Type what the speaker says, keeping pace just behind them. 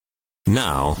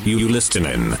Now you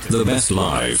listening the best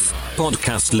live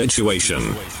podcast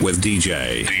lituation with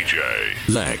DJ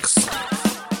Lex.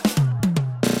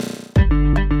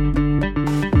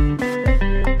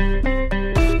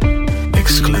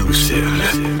 Exclusive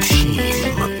Team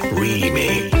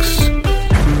Remix.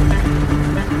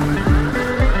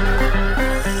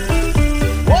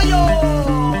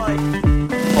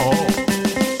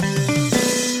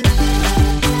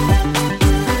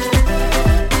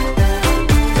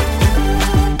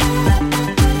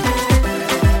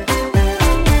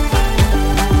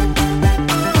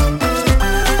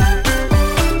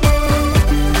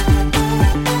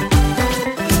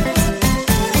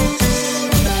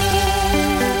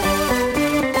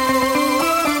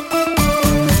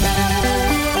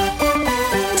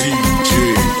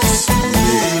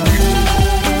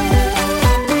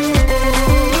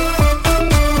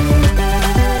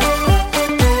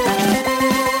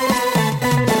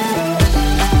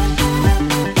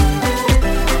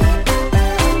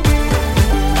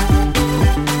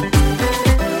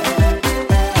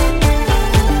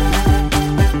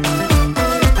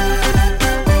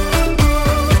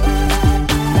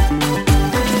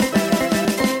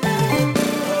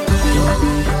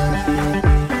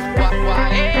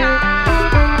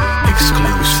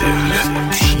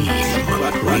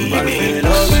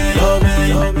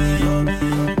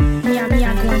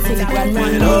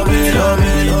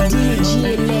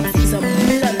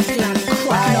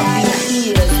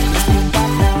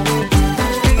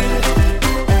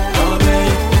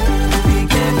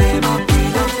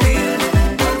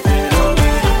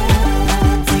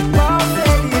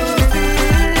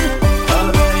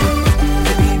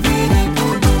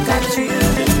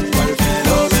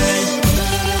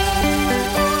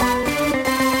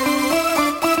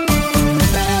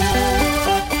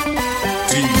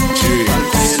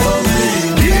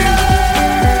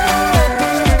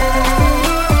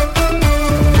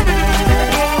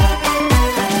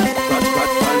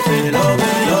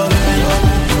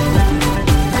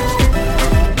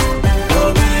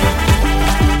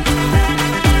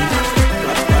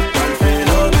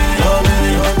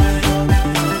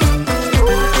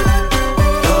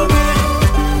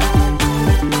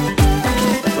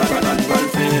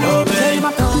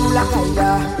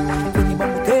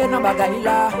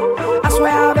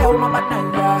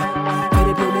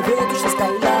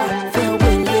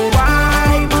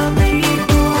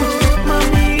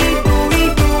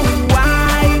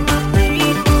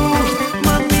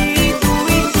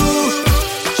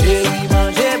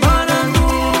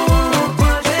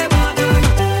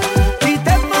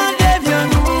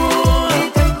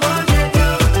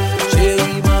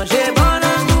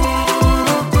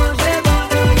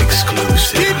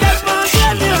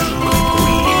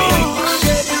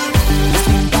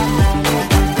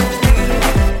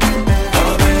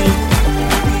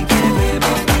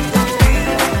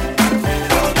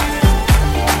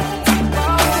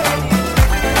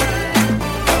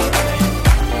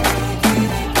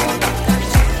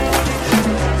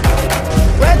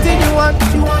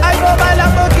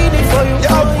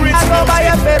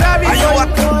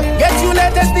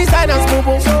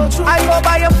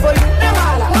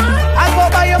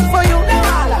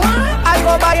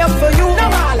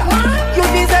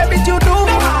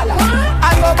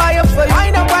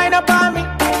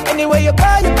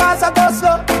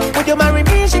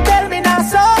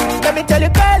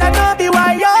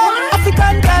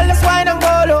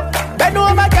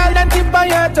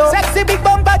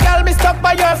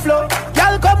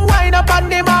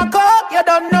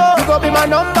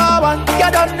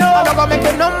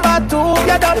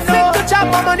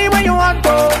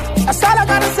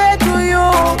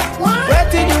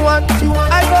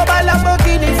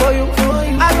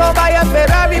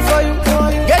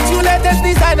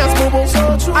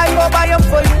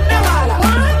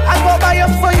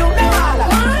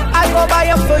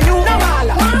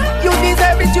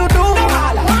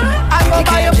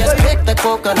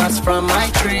 Coconuts from my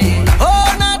tree.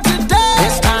 Oh, not today.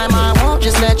 This time I won't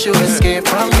just let you escape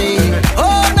from me.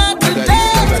 Oh, not today.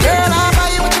 Girl, I'll buy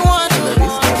you what you want.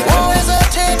 Won't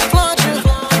hesitate to flaunt you.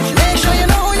 Make sure you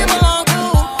know who you belong to.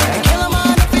 And kill 'em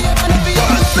all for you, and for you.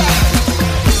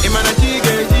 Imana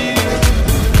chigeji,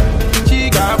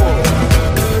 chigabo.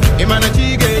 Imana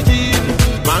chigeji,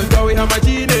 mango we have my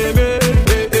chineme.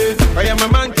 I am a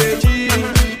mankeji,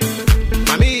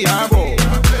 mami yabo.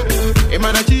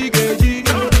 Imana chigeji.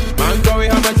 Mango we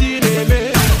have a chineme.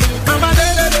 Mama de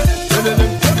de de de de de.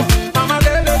 Mama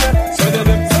de de de.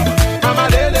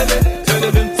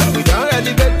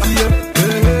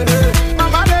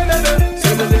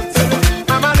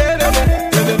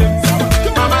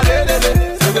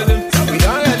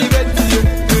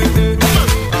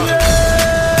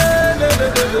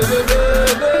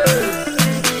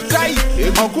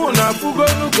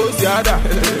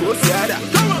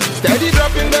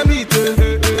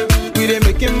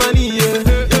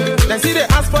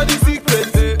 secret.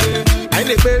 I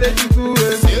ain't better to do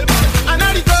it. And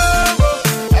I go,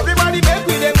 everybody make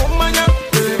with them mania.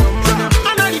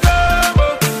 And I go,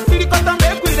 see the cotton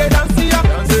make with them dance here.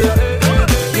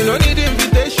 You don't need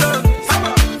invitation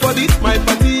for this my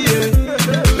party.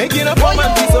 Making up for my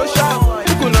be social.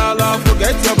 You could not laugh,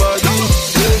 forget your body.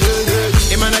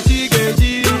 Imana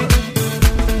chigeji,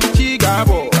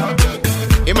 chigabo.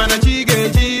 Imana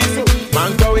chigeji,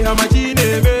 manko we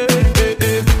hamachine me.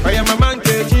 I am a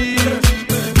mankeji,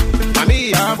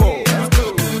 mami yabo.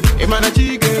 Imana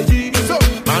chigeji,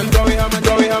 manko we hamachine.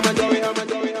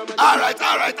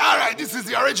 Alright. This is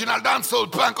the original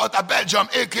dancehall punk out of Belgium,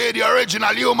 aka the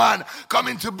original human.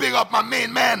 Coming to big up my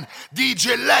main man,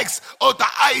 DJ Lex out of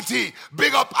Haiti.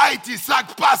 Big up Haiti,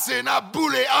 sac passing a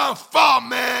boule en forme,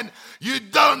 man. You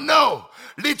don't know.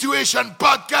 Lituation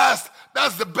podcast.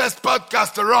 That's the best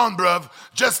podcast around, bruv.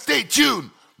 Just stay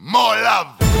tuned. More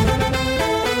love.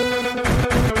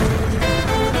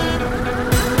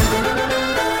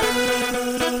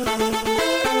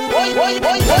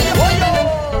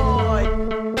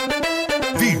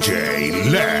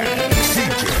 DJ Lex.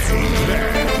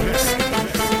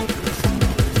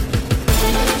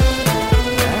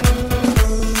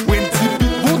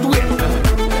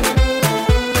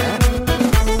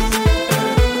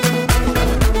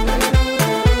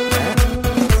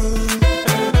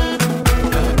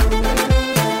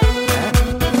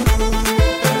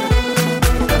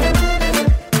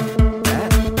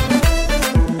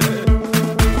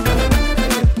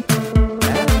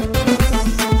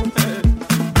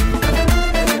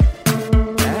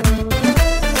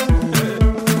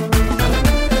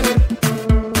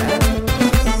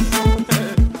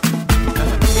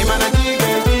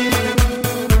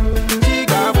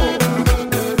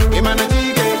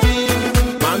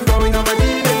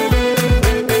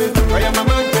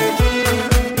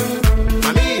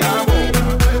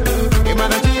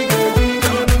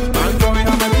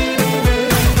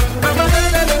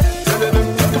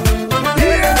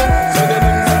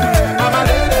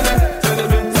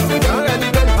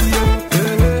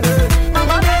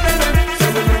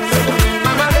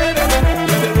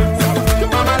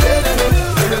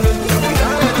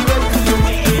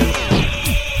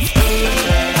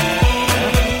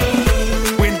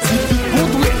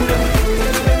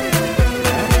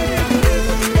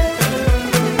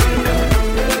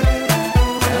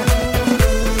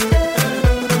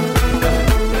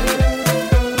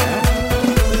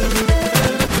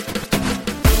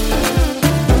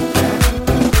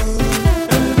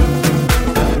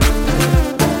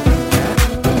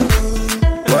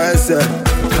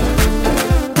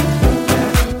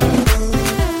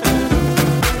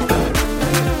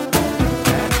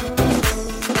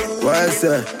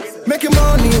 Making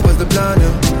money was the plan.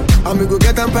 I'm gonna go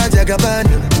get them by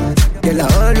Jagabana. Girl,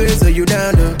 I always hold you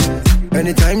down.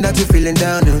 Anytime that you feeling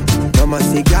down. Mama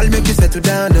say, girl, make you settle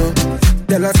down.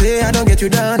 Tell her, say, I don't get you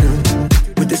down.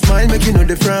 With a smile, make you know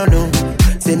the frown.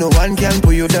 Say, no one can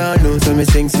pull you down. So me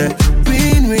sing, say,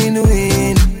 win, win,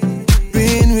 win.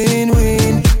 Win, win,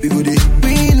 win. We go to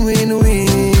win, win,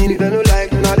 win. If they don't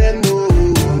like, now them know.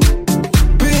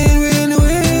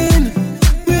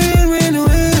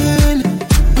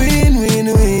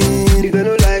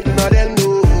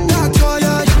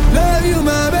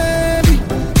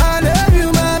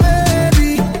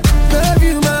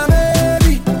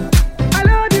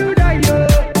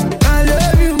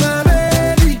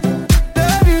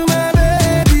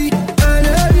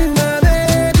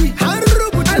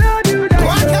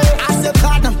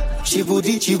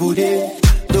 Chibude,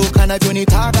 do kana joni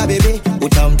taga bebe,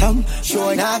 utam tam,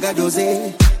 show naga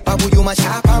doze, babu yuma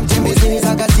chapam tembeze,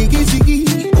 zaga sigi sigi,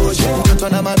 oje,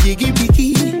 mtona mabigi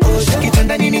bigi, oje,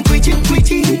 kitanda nini kwichi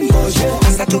kwichi, oje,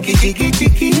 asa toki chiki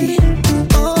chiki,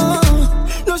 oh,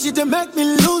 no she to make me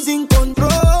losing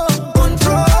control,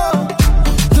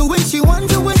 the way she want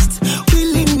to waste,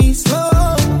 killing me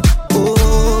slow,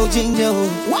 oh, ginger,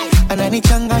 anani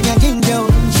changanya ginger,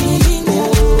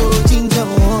 oh, ginger.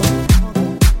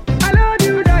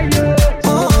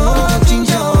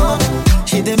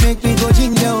 They make me go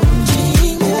ginger,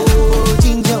 oh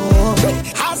ginger.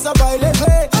 How's the boy let's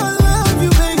play? I love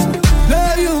you, baby.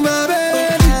 Love you, my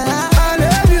baby. I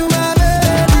love you, my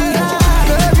baby.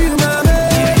 Love you, my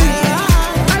baby.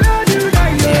 I love you, I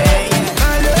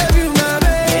love you, my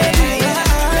baby.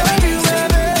 Love you, my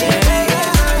baby.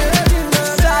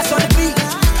 Stars on the beat.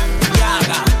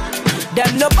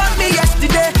 Them no bought me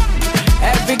yesterday.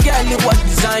 Every girl you was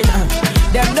designer.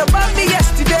 Them no bought me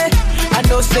yesterday. I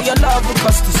know say your love will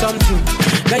cost you something.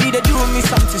 Now you they do me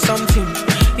something.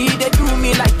 You they do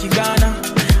me like you gonna.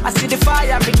 I see the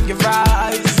fire make you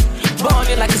rise,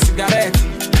 burning like a cigarette.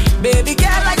 Baby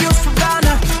girl, are you from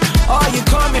Ghana? Or you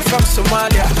coming from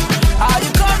Somalia? Are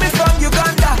you coming from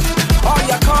Uganda? Or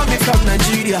you coming from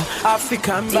Nigeria?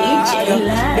 African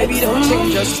bag. Baby, don't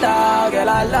change your style. Girl,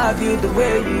 I love you the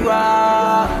way you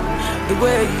are. The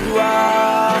way you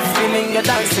are. Feeling your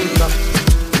dancing, girl.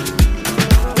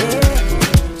 Yeah.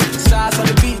 Stars on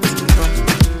the beat, girl.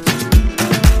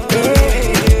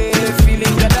 Yeah.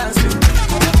 Feeling your dancing.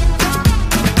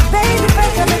 Baby,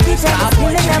 break on the beat and it's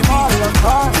killing them all, of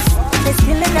course. It's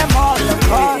killing them all, of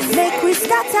course. Make we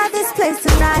start at this place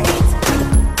tonight.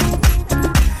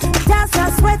 Dance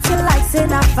and sweat till like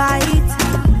in a fight.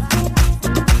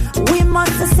 We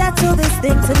must settle this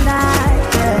thing tonight.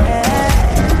 Yeah.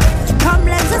 Come,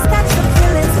 let us catch some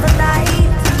feelings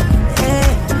tonight.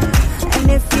 Yeah.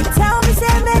 And if you tell me,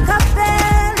 say make a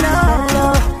bello.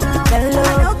 I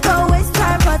don't go waste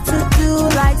time, but to do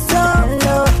like so.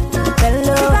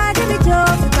 Bello. Divide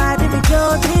me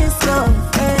Joe, this so.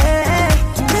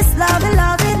 This love,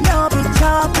 no be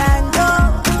chop and go.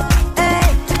 Hey,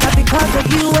 but because of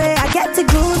you, I get to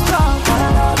go strong.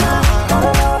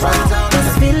 This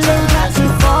feeling got me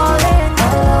falling.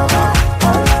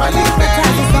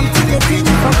 Tell me something they feel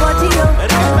me for body,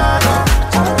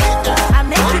 I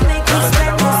make you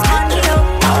spend this money,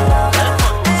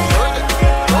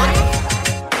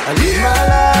 I live my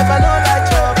life, I don't like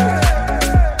trouble.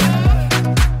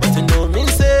 But you know me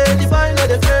say, divine of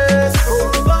the grace.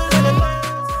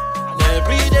 And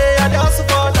every day I just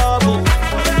for double.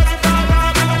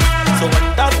 So on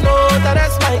that note,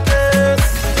 that's my case.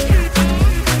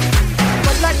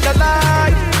 But like the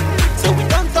light, so we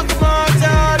don't talk about it,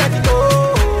 let it go.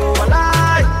 I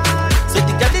lie. So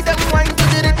the girl them wine to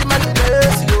the rhythm and the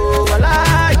bass, yo. I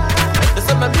lie. There's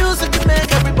some music to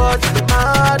make everybody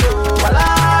mad, oh. I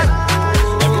lie.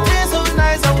 Every day so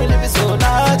nice and we live it so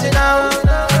large now.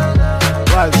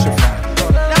 Well, she fine.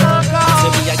 Say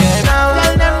me again now.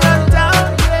 Tell them run down,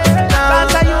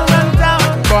 faster you run down.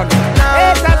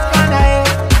 Haters gonna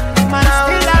hate, man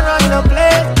still a run the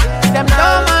play. Them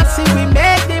dumb and see we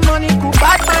make the money, cool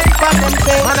bad mind for them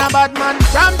say. Man a bad man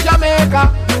from Jamaica,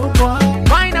 you boy.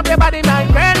 Wind up your body like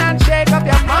girl and shake up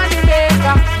your money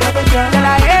maker. Tell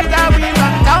a hater we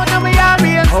run down and we are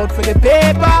real. Out for the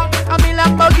paper, I'm in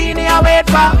Lamborghini I wait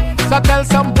for. So tell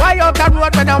some boy out the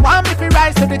road when I want me to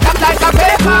rise to the top like a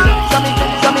paper.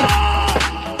 Show me.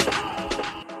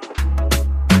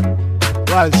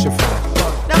 Well, she fine.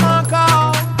 Them all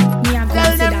call.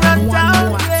 Tell them run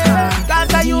down, yeah.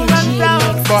 Cause you run down.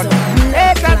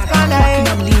 Haters gonna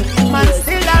hate, man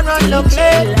still a run the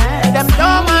play. Them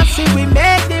dumb and see we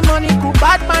make the money, cool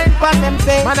bad mind for them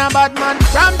say. Man a bad man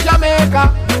from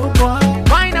Jamaica, you boy.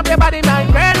 Wind up your body like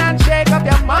girl and shake up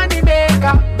your money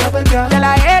maker. Tell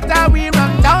a hater we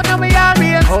run down and we are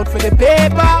real. Out for the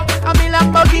paper, I'm in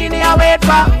Lamborghini I wait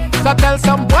for. So tell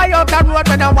some boy out the road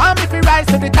when I want me to rise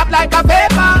to the top like a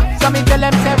paper. So me tell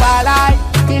them say while I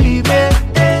believe me,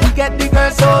 we get the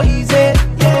girl so easy.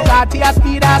 Bugatti a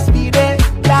speed it.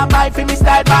 Yeah, buy for me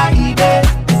style by eBay.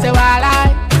 Say while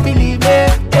I believe me,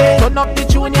 turn up the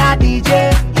junior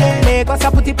DJ. Lagos I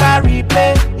put it by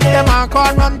replay. Them a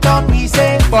call run down we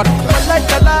say, but like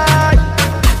the lie.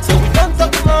 So we don't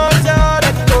talk much,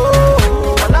 let go.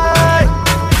 I lie.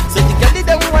 So the girl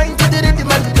them wine to the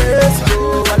rhythm and the bass, yo.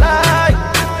 I lie.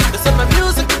 They say my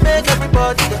music to make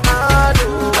everybody the hard,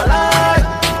 oh. I lie.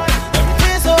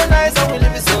 Everything so nice and we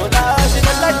live it so large. You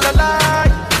don't like the lie.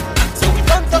 So we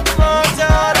don't talk much,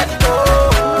 let go.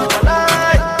 I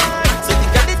lie. So the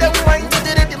girl them wine to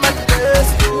the rhythm and the bass,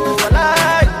 yo. I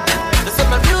lie. They say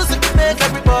my music to make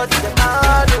everybody the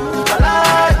hard, oh. I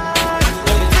lie.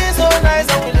 Everything so nice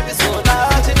and we live it so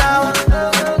large now.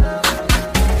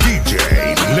 DJ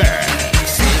Lex.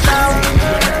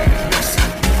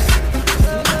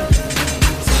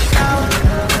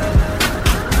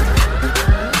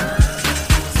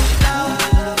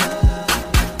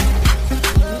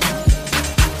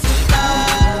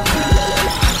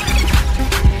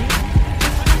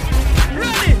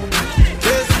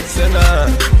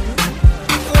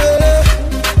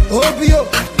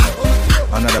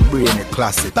 Another brainy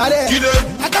classic.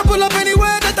 I can pull up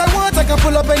anywhere that I want, I can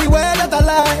pull up anywhere that I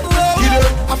like.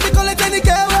 I feel call it any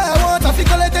care where I want, I feel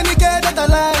call it any care that I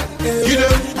like.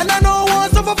 And I know I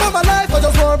want suffer for my life, I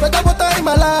just want better butter in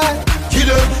my life.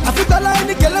 I feel call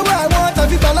any care where I want, I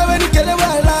feel call any care where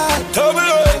I like.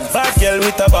 Bad girl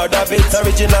with a bad habit,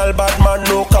 original bad man,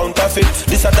 no counterfeit.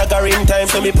 This a daggering time,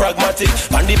 so me pragmatic.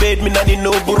 On the bed, me not need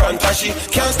no burantashi.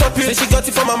 Can't stop it, say she got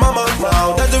it from my mama.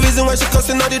 Now that's the reason why she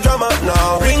cussing all the drama.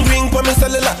 Now ring for me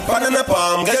cellular, banana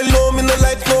palm. Girl know me no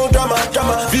like no drama.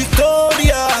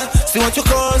 Victoria, see what you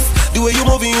cause. The way you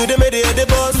moving, you they made it the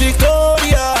boss.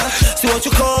 Victoria, see what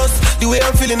you cause. way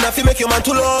I'm feeling, I feel make your man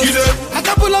too long. I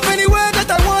can pull up anywhere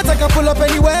that I want, I can pull up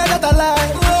anywhere that I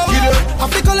like. I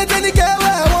feel call it any girl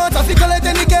where I want, I feel call it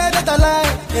any girl that I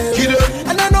like.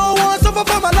 And I know I want something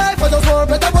for my life, I just want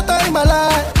better butter in my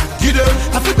life.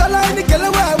 I feel call any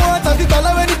girl where I want, I feel call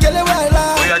any girl where I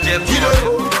like.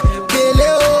 Kele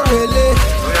oh wele,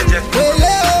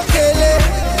 wele oh kele,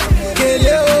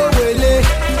 kele oh wele.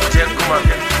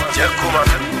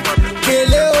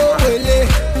 Kele oh wele,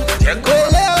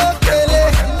 wele oh kele,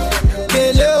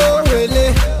 kele oh wele.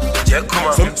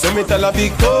 So me tell her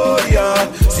Victoria,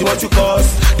 see what you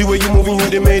cost. The way you moving, you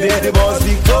the made it the boss.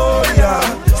 Victoria,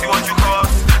 see what you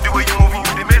cost. The way you moving,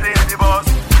 you the made it the boss.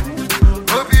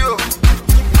 Love you.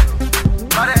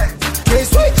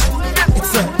 K-Switch,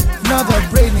 it's another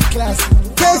brainy class.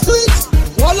 K-Switch,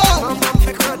 voila.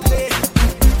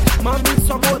 Mami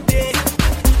so beauté,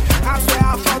 I swear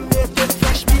I found me this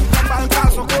fresh meat from Balkan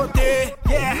so beauté.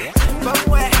 Yeah, but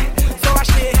ouais, so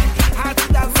acheté, hâte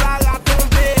d'Azara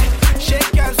tombé.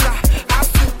 Shaker ça, à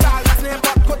souta, la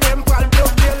n'importe quoi t'aimes pas le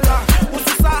bloquer là. Où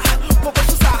sous ça, pourquoi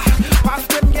sous ça? Parce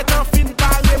que m'y est en fin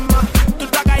carrément. Tout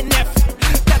bagaille neuf,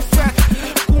 tête faite,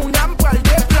 qu'on aime pas le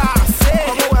déplacer.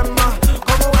 Comme Wemma,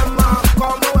 comme Wemma,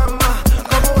 comme Wemma,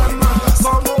 comme Wemma,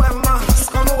 comme Wemma,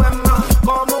 comme Wemma,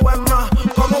 comme Wemma,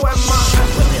 comme Wemma.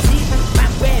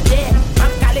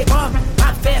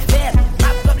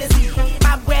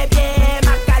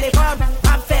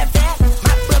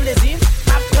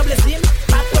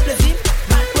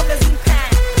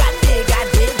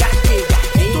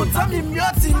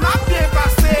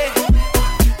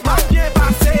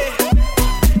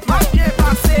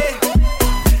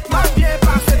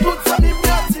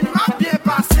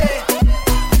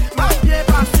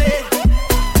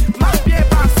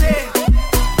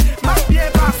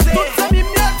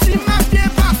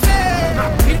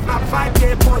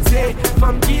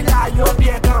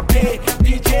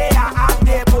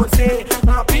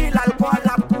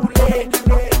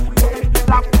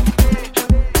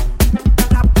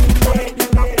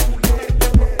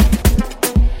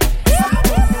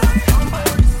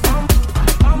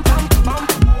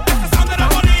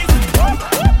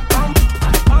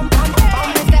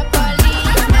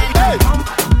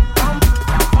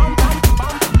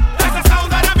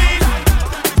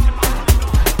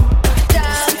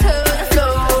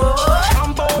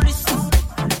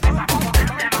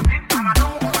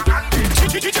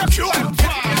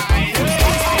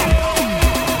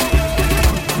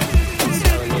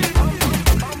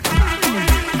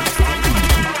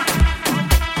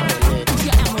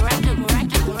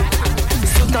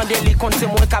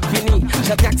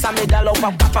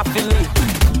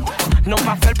 Non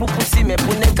pas fait pour pousser, mais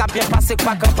pour ne pas bien passer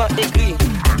quoi quand on écrit.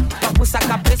 Pas pour ça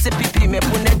qu'à c'est pipi, mais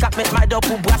pour ne pas mettre ma dent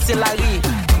pour brasser la riz.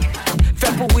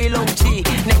 Fait pour Willow G,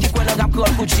 n'est qui quoi n'a pas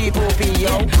call pour G pour Pio.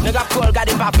 N'a pas call,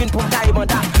 gardez pas vine pour taille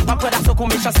mandat. Pas près d'assaut qu'on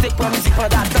méchant stick pour musique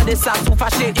mandat. Attendez ça, tout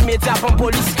fâché, immédiat pour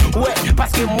police. Ouais,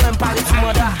 parce que moi, m'parle tout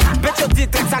mandat. Bête yo dit,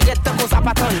 tête ça guette, tant qu'on ça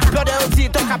pas tonne. Plein de dit,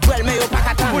 tant qu'à près, mais yo pas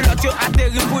qu'à tonne. Pour l'autre yo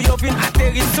atterri, pour yo vin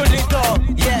atterri solide.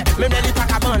 Yeah, même les pas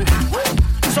qu'à bonne.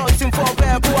 So team for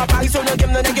fair, pour apparition de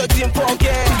game, non nèg yo team for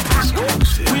care.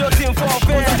 Oui yo team for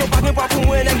fair, yo pas de pas pour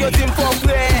moi, nèg yo team for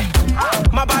fair.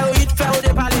 Ma balle hit fait au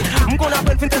déballer, m'kon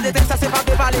appelle fin de tête, ça c'est pas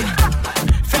déballer.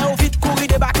 Faire au vite courir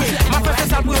débarquer, ma fait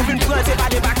ça pour une prendre, c'est pas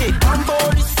débarquer.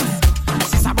 Police,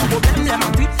 si ça bon problème, les ma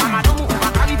vite, ma madame, on va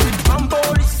arriver.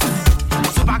 Police,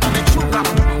 c'est pas comme un chou là,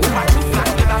 ou pas chou là,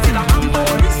 c'est pas c'est la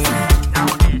police.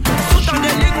 Tout dans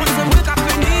des ligues, on se moque à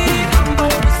finir.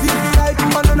 Police, si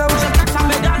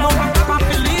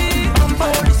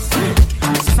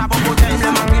ça bon problème,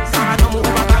 les ma vite, ma madame, on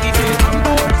va arriver.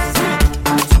 Police,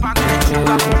 c'est pas comme un chou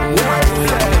là.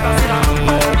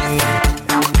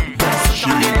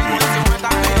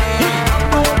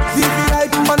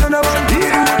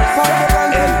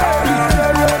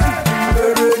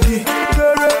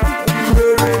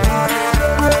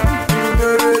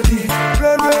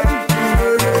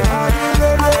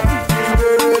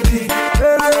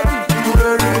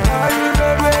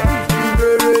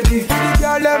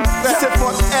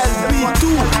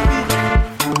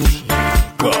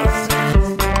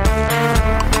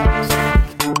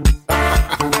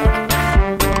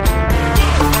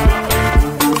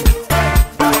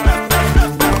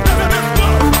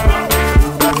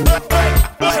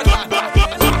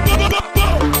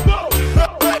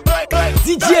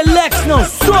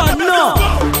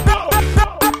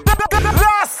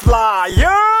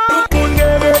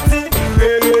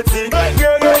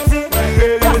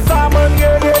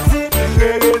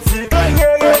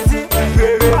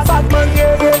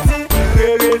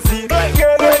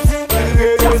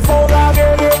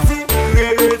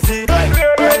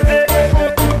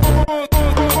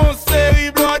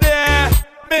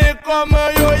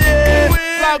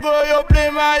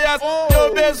 mayas.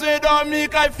 Yo besoin dormir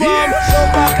kay femme. Yo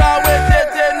pas qu'à wete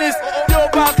tennis. Yo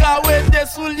pas qu'à wete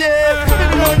souliers.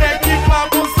 Mon équipe pas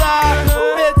comme ça.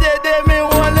 Mettez des mains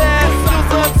en l'air. Tout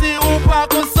senti ou pas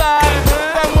comme ça.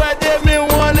 Fais-moi des mains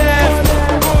en l'air.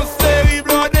 Mon série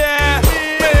blondaire.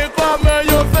 Mais comme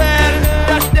yo fait.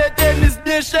 J'achète tennis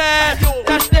bien cher.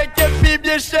 J'achète képi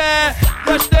bien cher.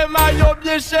 J'achète maillot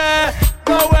bien cher.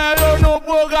 Yo ouais yo no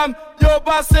programme. Yo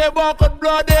passé bon côté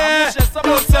blondaire.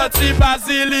 Yo senti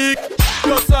basilic.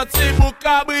 Yo senti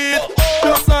boucabrit.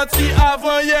 Yo senti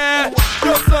avant hier.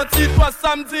 Yo senti toi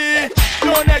samedi.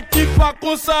 Yo n'est qui pas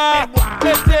comme ça.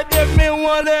 Mettez des mains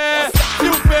en l'air. Si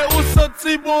vous faites ou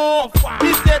senti bon.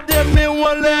 Mettez des mains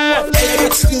en l'air.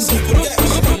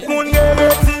 Moun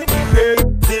gereti,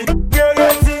 gereti,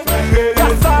 gereti,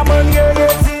 gereti. Saman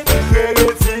gereti,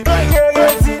 gereti,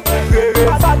 gereti, gereti.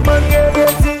 Batman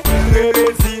gereti,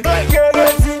 gereti,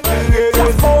 gereti,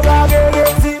 gereti. Foga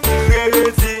gereti,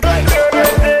 gereti,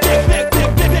 gereti.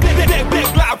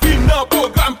 Dek la vin nan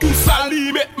program pou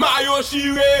sali met mayo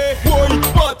chire. Boy,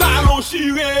 pantalon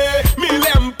chire. Mi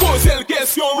lem pose l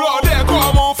kesyon blode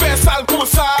koman fè sal kon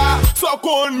sa. So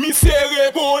kon mi se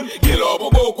repon. Gelo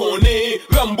bobo konen.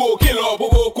 Rambo gelo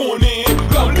bobo konen.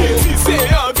 Rambo si se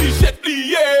anti-jet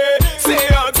liye. Se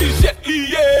anti-jet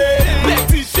liye. Nek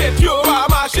ti-jet yo a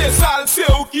mache sal. Se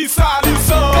ou ki sali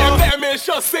san. Epe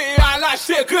méchant se a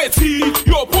lache kredi.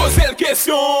 Yo pose l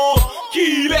kesyon.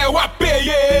 Ki le wap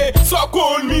peye. So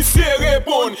kon mi se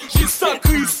repon. Jistan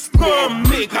Chris from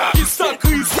nigga. Jistan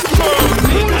Chris from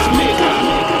nigga.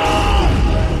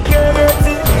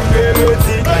 Gereti,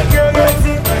 gereti,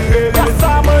 gereti, gereti.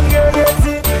 Saman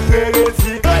gereti,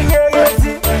 gereti,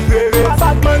 gereti, gereti.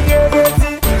 Batman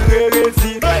gereti,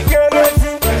 gereti,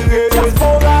 gereti, gereti.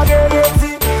 Foga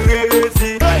gereti, gereti,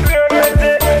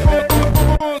 gereti.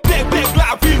 Dek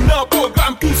la vin nan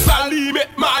program pou sali met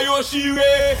mayo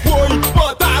chire. Boy,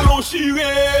 pantalon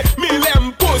chire. Mi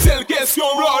lem pose l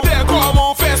kesyon blode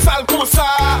koman fè sal kon sa.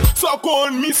 So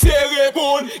kon mi se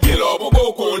repon. Gelo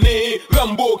bobo konen.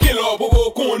 Rambo gelo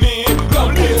bobo konen.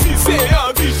 Rambo si se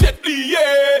anti-jet liye.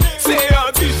 Se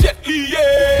anti-jet liye.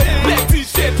 Nek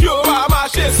ti-jet yo a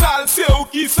mache sal. Se ou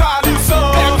ki sali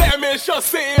san. Epe méchant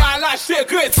se a lache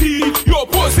kredi. Yo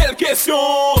pose l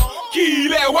kesyon. Ki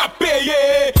le wap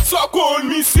peye. So kon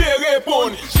mi se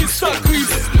repon. Jistan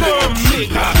Chris from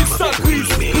nigga. Jistan Chris.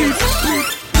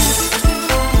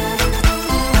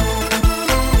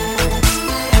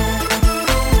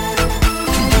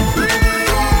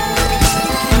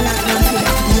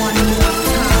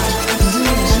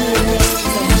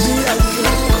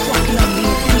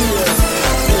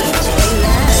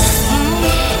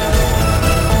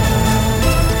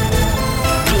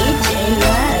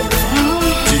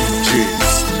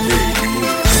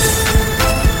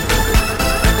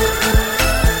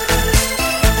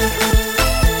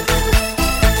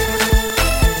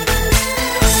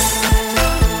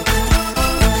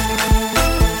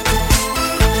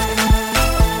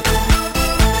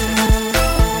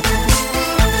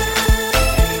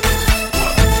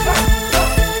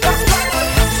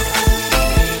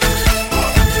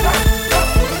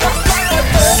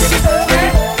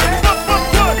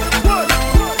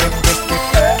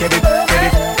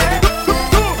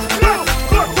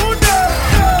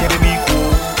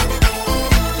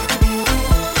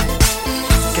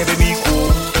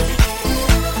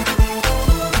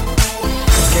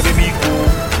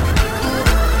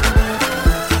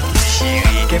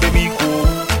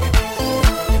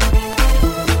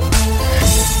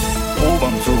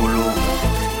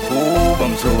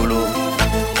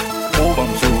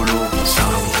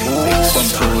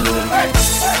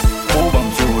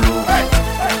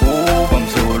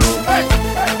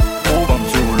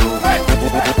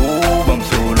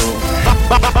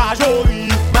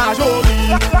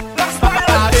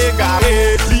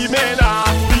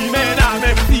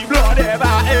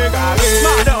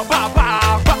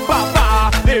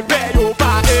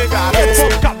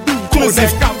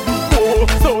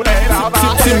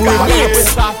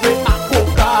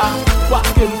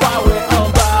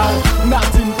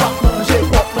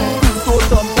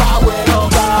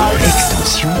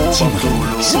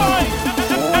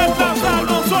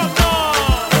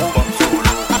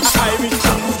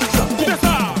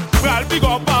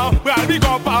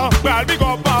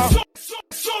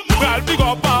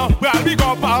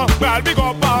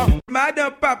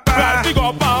 Madam Papa, big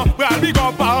up, big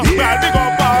up,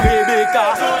 Rebecca,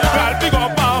 big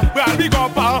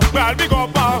up,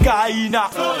 Kaina,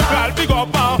 big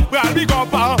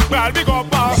up,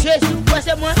 Jesus, quoi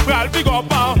c'est moi?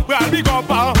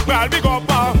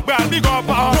 big up,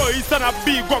 boy, ça n'a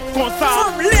big up comme ça.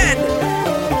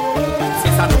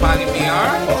 C'est ça nous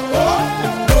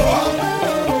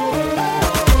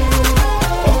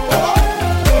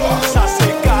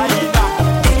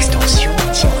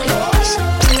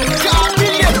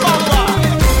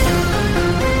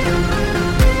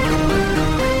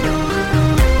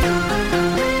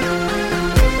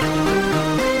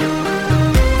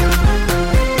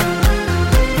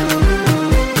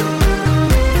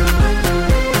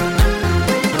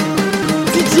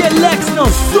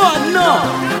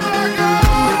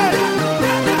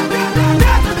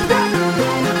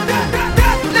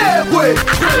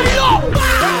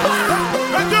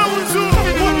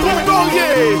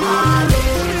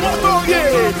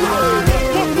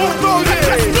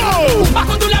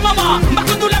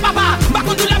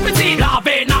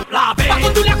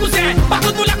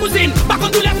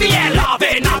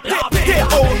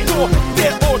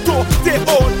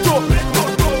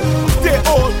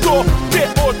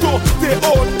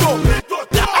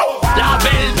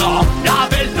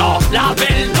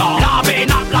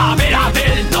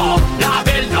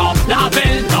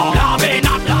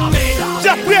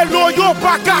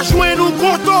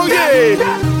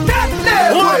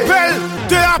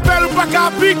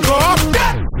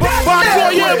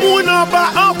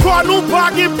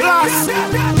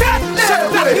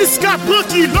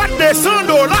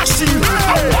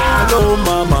Allô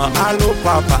maman, allô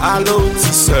papa, allô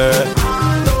petit soeur,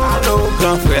 allô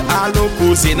grand frère, allô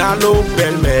cousine, allô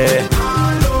belle-mère,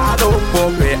 allô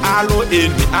papa, allô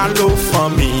ennemi, allô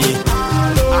famille,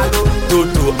 allô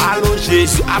Toto, allô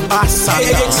Jésus, Abba Satan.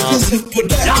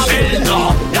 La belle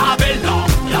non, la belle non,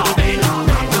 la belle non,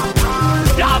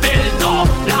 la belle non,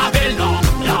 la belle non,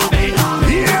 la belle non,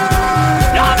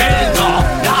 la belle non,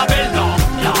 la belle non,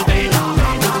 la belle non,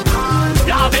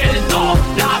 la belle non,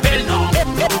 la belle non.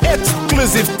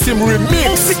 Exclusive Team Remix.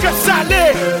 On s'y que salé,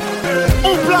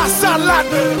 on place salade.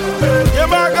 Yeah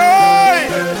my guy.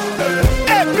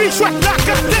 Et puis chouette la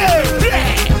carte.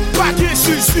 Pas de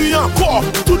susu encore.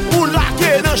 Tout le monde là qui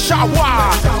est dans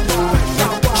shower.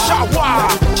 Shower,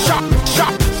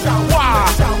 shower.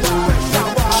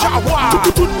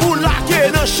 Tout le monde là qui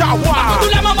est dans shower. Par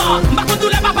contre la maman, par contre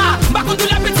la papa, par contre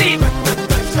la petite,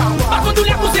 par contre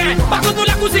la cousine, par contre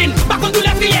la cousine, par contre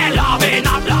la fille. La belle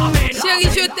non, la belle non. Chérie,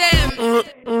 je t'aime.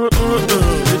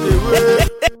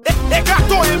 Et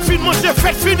gâteau, il me filme, moi j'ai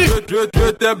fait fini.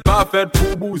 Je t'aime pas fait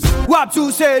pour bouser. Wap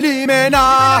sous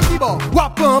Célimena,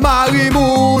 wap en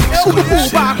Marimoun, ou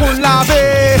pas qu'on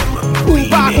lave, ou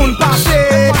pas qu'on passe,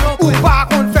 ou pas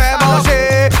qu'on fait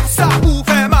manger. Ça vous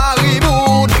fait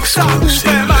Marimoun, ça vous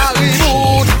fait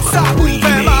Marimoun, ça vous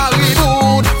fait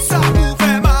Marimoun, ça vous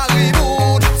fait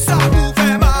Marimoun, ça vous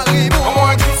fait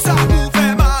Marimoun, ça vous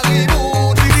fait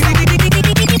Marimoun.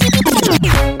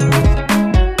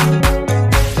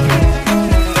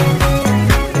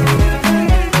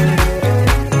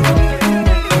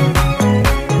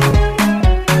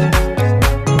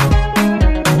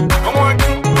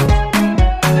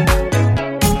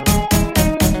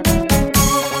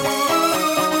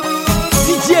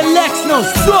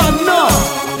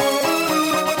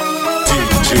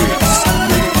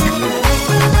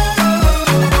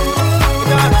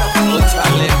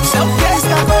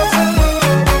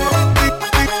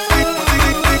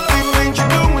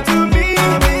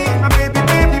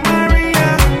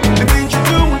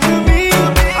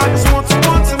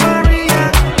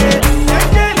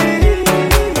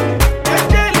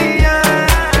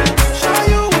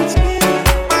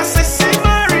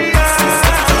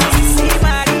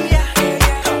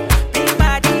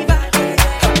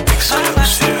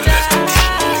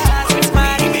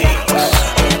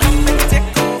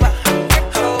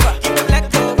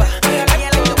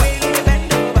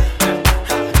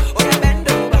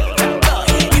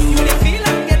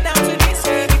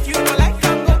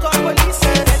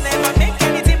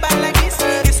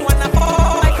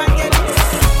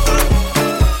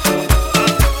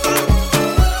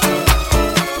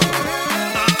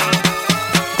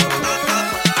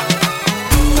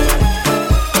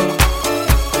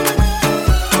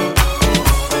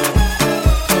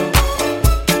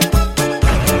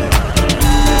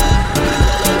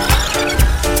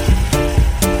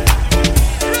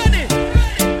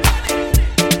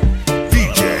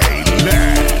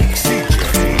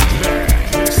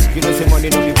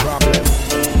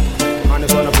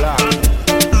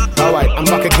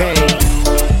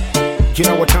 You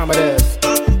know what time it is.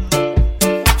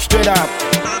 Straight up.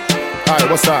 Alright,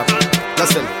 what's up?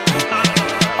 Listen.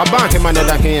 About him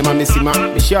another him, I miss him.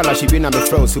 Michelle, she been a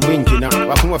froze, Wingina.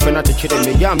 Wakuma Fenata Chile,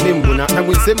 me yam bimbuna. And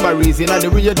with Simba reason, I the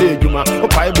real day, Juma. Oh,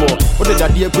 Piebo, what did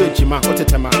that dear Quechima, what a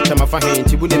tema, Tamafahin,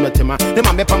 Tibulimetema,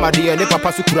 Nema Mepa, dear, Nepa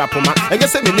Pasukurapoma. I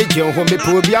guess I'm a legion who may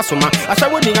poor Biasoma. As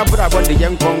I wouldn't have about the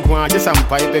young Conqua, just some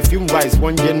pipe, a few rice,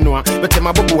 one genoa, but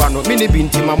Temabuano, Mini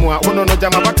Bintimamua, one on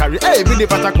Jamabakari, eh, Billy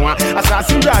Patakwa, as I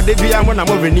see that they be a one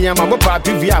over near Mamopa,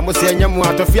 Pivia,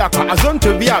 Mosiamua, Tofiaka, as on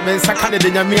to be a man, Sakana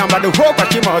de Yamia, but the whole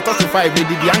Pakima, 35,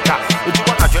 Lady Bianca, which you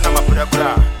want to join Mapura.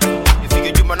 If you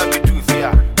get you mana be too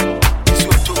fair, it's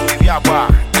your two baby aba.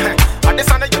 And this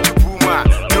one you puma,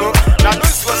 yo. Now no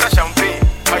was a champagne,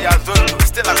 I have done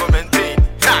still a go maintain.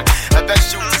 I bet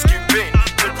she was skin pain.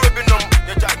 You probably know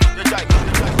your jack.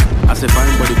 I say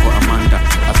fine body for Amanda.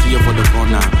 I see her for the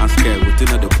corner. I'm scared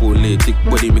within the pool. Thick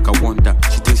body make her wonder.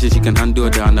 She thinks she can handle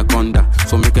the anaconda.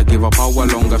 So make her give her power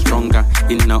longer, stronger.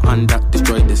 In now under,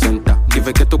 destroy the center. Give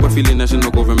her get up a feeling that she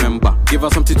no go remember. Give her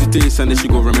something to taste and then she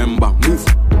go remember. Move.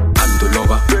 And the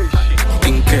lover.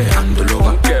 Inke and the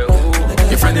lover.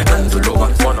 Your friend and the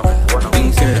lover.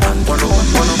 Inke and the lover.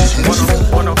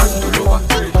 And the lover.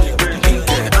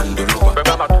 Inke and the lover.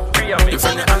 Your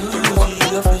friend and the lover.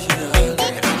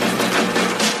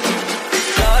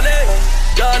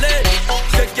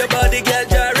 Shake your body, girl,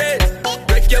 gyrate.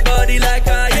 Break your body like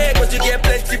I hate. Cause you get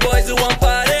plenty boys who want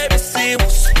party. Me see,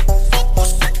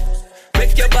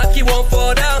 make your back, you won't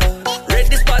fall down. Rate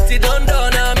this party done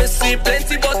now. Me see,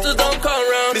 plenty bottles don't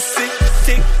come round. Me see,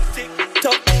 tick, tick,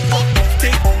 tock,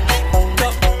 tick,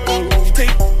 tock,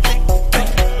 tick, tick,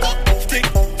 tick,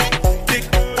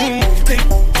 tick, tick,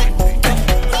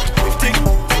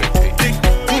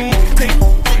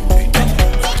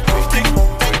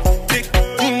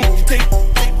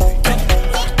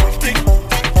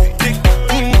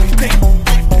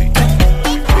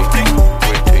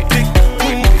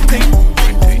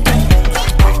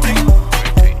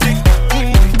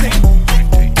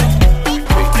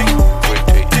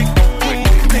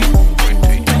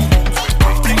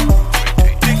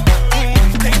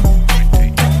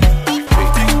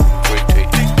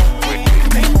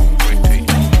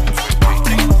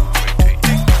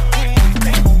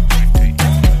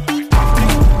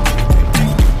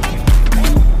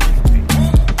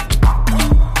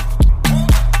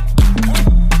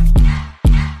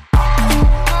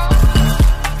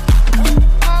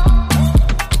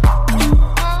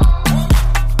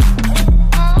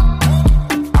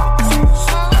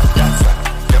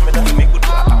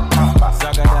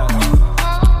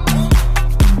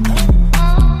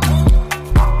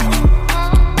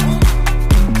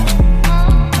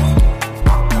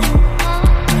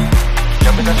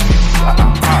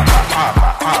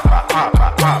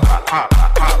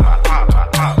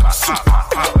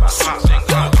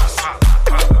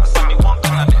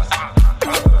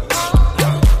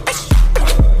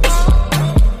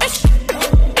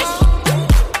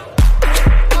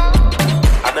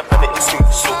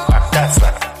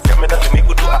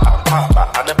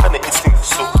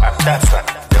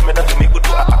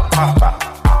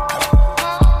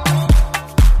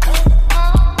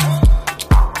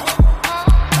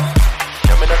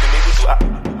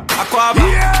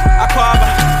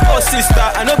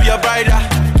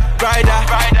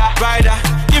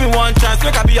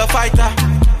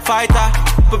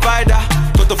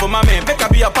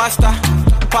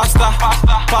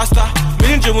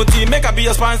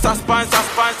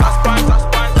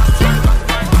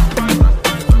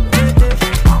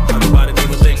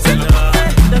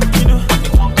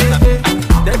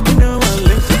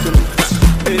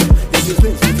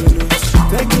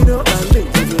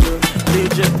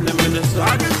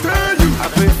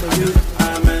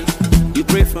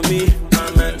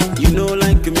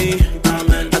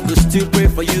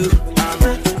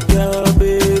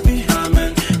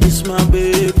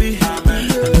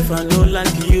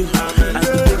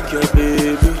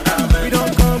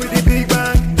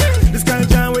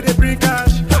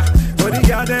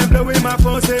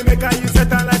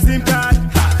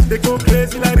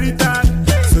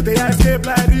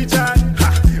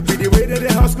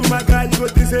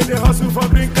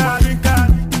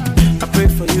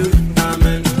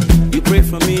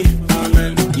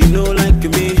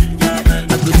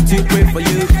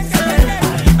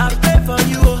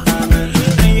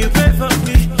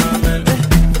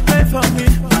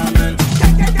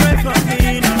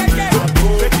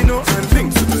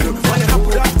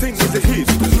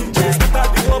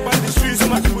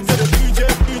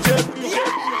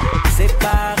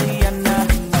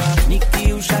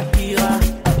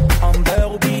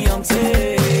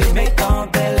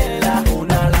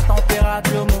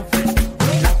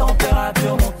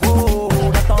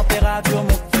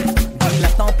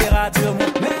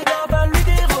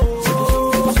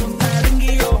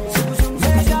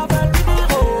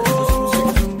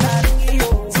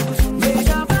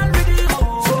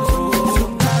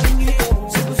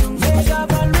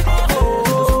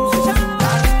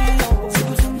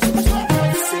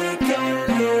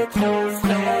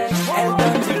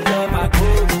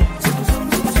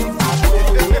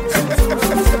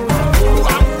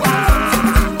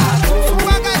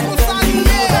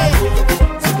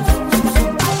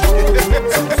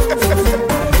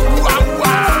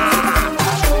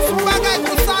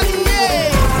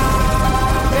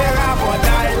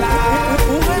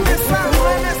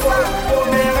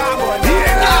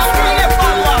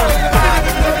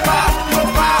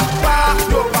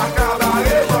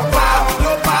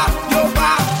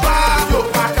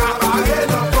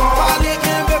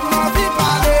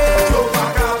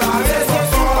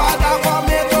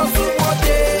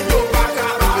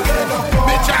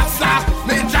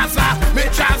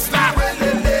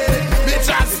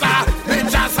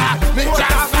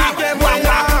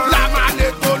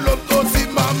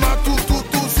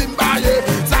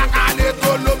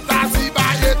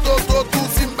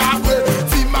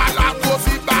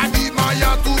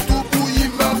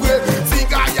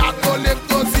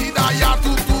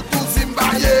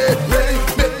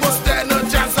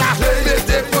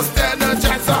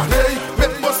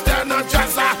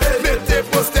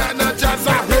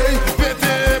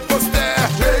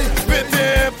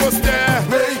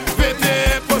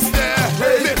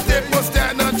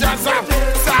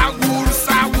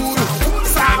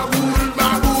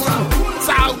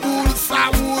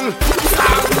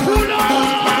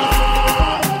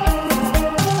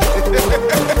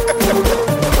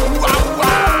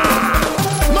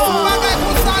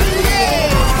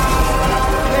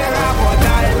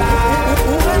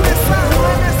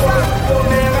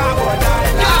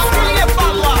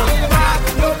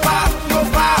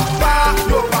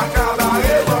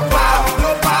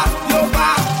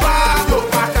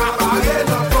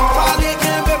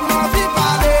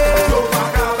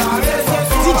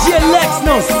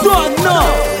 non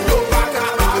sono.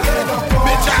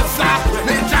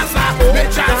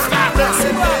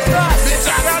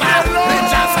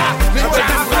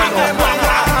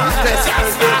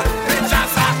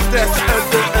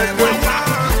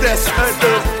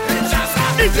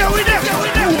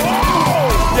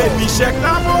 Check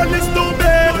la police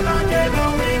tombé.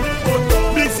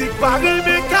 Musique Paris,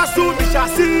 mais cassou, mi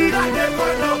chassis.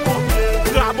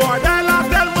 La bordel a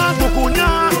tellement beaucoup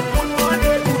n'a.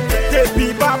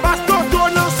 Depuis papa, toto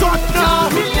n'en saute n'a.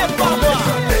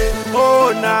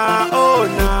 Oh na, oh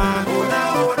na.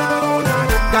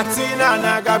 Katina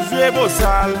n'a gap joué beau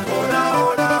sale.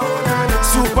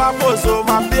 Sous pas poso,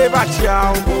 m'a débat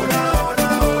ciao.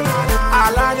 A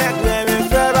la net, me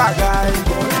fait bagaille.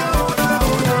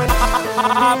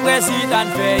 Après si t'as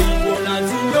fait,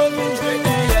 Ronaldinho vient jouer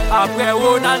derrière. Après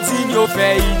Ronaldinho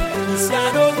fait,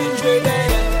 Cristiano vient jouer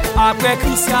derrière. Après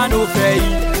Cristiano fait,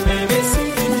 Messi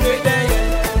vient jouer derrière.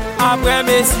 Après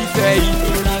Messi fait,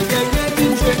 Ronaldo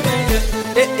vient jouer derrière.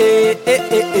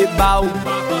 Bao,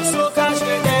 Papa Soka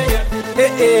jouer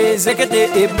derrière. Zekete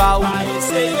Bao,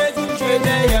 essayer de jouer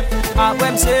derrière.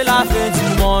 Après c'est la fin du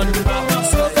monde, Papa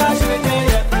Soka jouer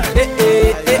derrière.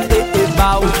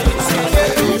 Bao,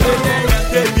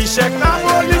 baby check la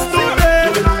police tombé.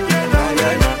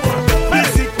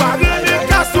 Musique Paris, les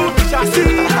cassous, mi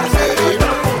chassis.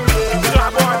 La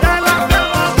bordel a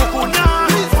tellement beaucoup n'a.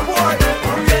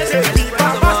 Baby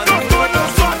papa, toto n'en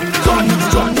saute.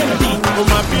 Oh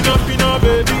ma pina,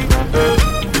 baby.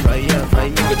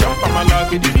 You jump on my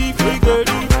lap, it is free, girl.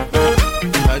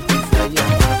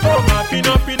 Oh my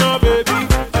pina, baby.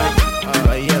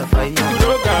 You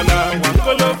know gala, one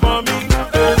color for me.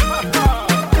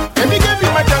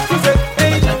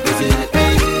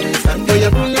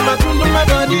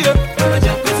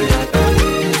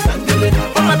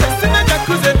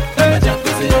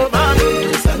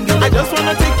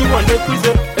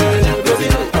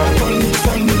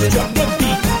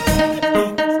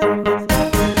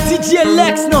 DJ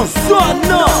Lex non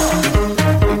sono.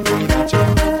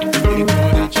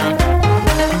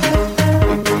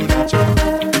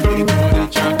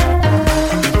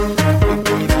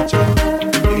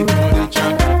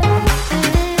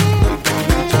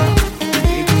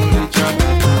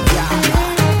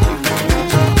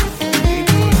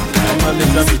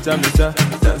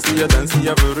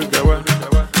 Dansia Burugawa.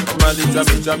 Malita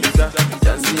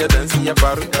dansia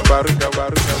baruga.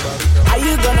 Are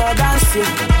you gonna dance you?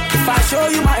 If I show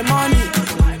you my money,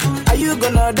 are you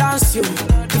gonna dance you?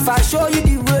 If I show you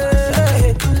the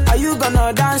way, are you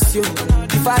gonna dance you?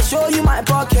 If I show you my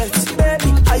pockets,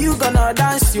 baby, are you gonna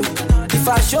dance you? If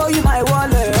I show you my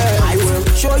wallet, I will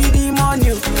show you the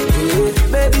money.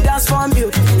 Baby, dance from you.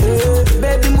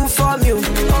 Baby, move from you.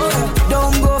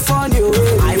 Don't go from you.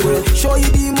 I will show you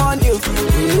the money.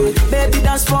 Baby,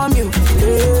 dance from you.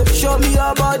 Show me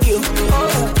your body.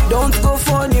 Don't go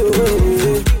from you.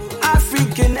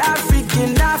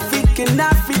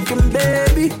 African,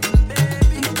 baby.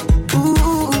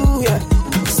 Ooh, yeah.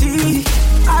 See,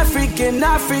 African,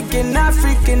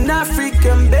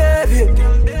 baby.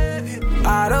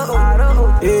 I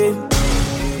don't, yeah.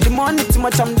 The money too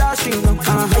much, I'm dashing.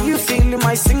 Are you feeling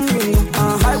my singing?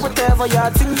 Hi, whatever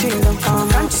you're thinking.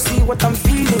 Can't you see what I'm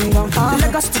feeling?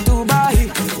 Lagos to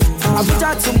Dubai,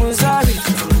 Abuja to Missouri,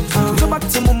 go back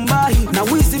to Mumbai. Now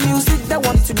is the music that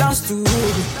want to dance to?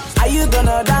 Are you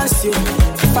gonna dance you?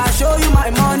 If I show you my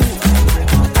money,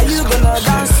 are you gonna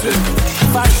dance you?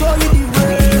 If I show you the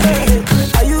way,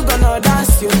 are you gonna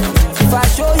dance you? If I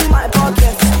show you my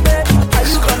pocket, are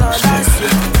you gonna dance you?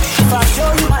 If I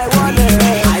show you my wallet,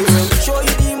 I will show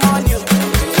you the money.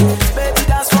 Baby,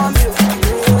 dance from you.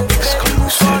 Baby,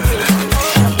 move from you.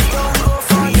 Don't go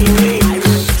from you. I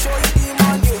will show you the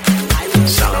money. I will show you the money.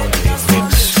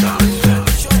 Show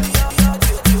me your body.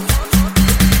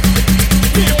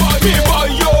 Boy,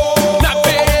 yo, na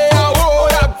pena, oh,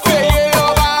 na pena,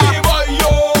 boy,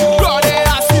 yo, glória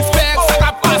a suspect, ça va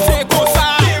passer comme ça,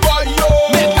 boy, yo,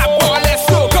 mais ta bolle est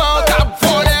slogan, ta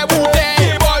bolle est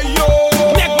bouteille, boy, yo,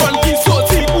 nèg bon qui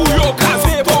sorti pour yo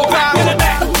casser pour ça,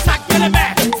 sac de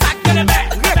back,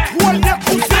 roll nèg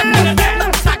poussé,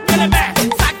 sac de back,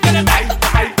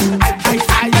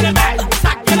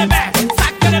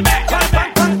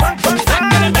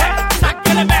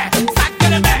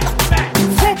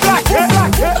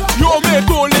 yo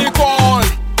mettons l'école,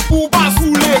 pour pas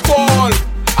sous l'école.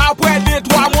 Après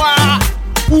 2-3 mois,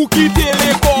 pour quitter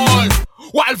l'école.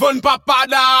 Walvan papa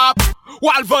dap,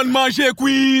 Walvan manger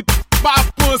cuit, pas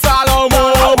pense à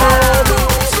l'amour.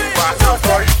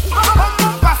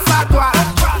 Passe à droite,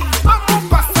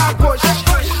 passe à gauche,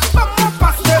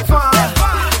 passe devant,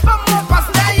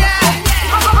 passe derrière,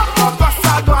 passe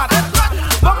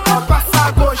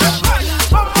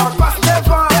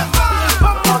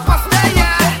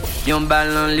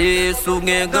balles en les sous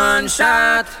gen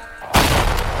gunshot.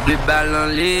 2 balles en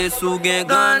les sous gen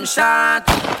gunshot.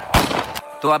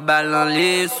 3 balles en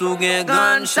les sous gen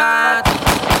gunshot.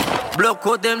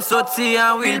 Bloco dem sorti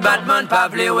en will Batman pa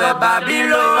vle we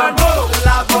Babylon.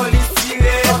 La police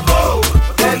tire,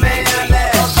 des mains en l'air.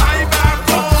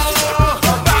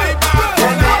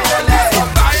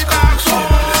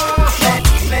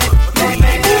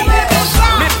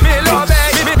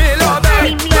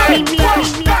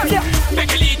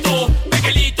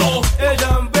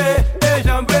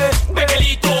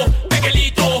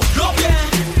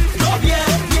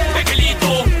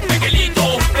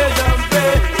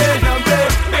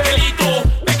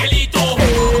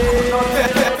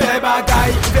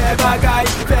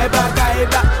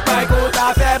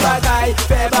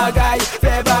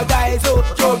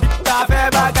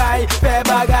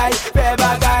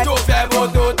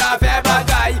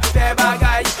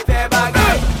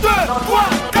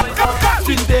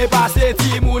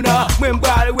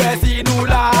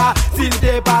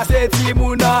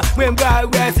 Mwen bral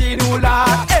wè si nou la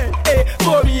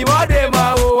Fomi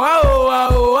madema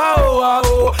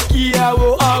Ki a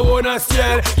nan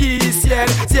ciel Ki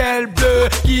ciel bleu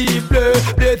Ki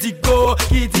bleu digo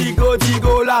Ki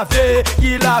digo la fe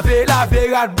Ki la fe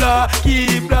rat blanc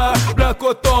Ki blanc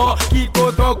coton Ki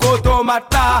coton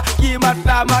matla Ki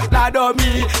matla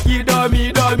dormi Ki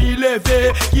dormi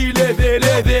leve Ki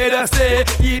leve danse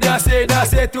Ki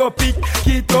danse tropique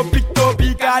Ki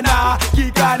tropicana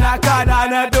Ki kana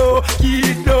nan do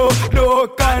Ki do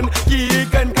kan Ki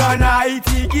kan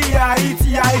Haiti Ki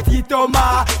Haiti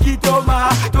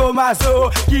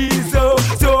Tomaso Kizo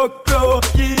Zoklo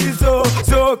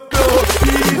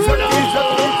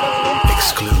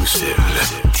Exclusive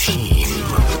Team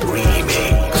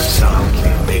Remix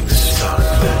Big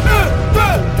Sun.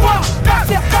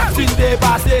 Sin te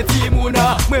pase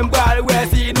Timouna Mwen bral wè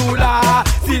si nou la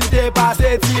Sin te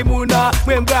pase Timouna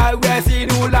Mwen bral wè si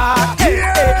nou la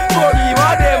Fomi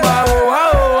madema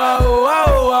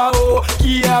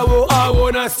Ki a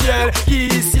nan ciel Ki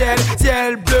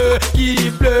ciel bleu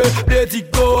Ki bleu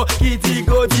digo Ki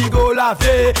digo la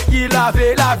fe Ki la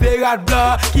fe rat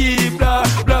blanc Ki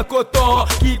blanc coton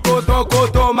Ki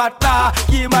coton matla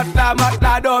Ki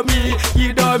matla dormi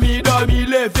Ki dormi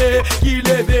leve Ki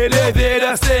leve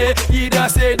danse Ki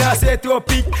danse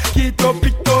tropique Ki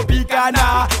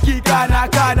tropicana Ki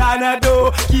kana nan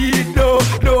do Ki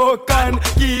do kan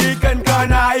Ki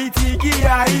kan Haiti Ki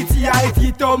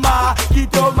Haiti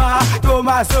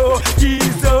Tomaso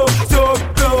Kizo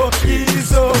Zoklo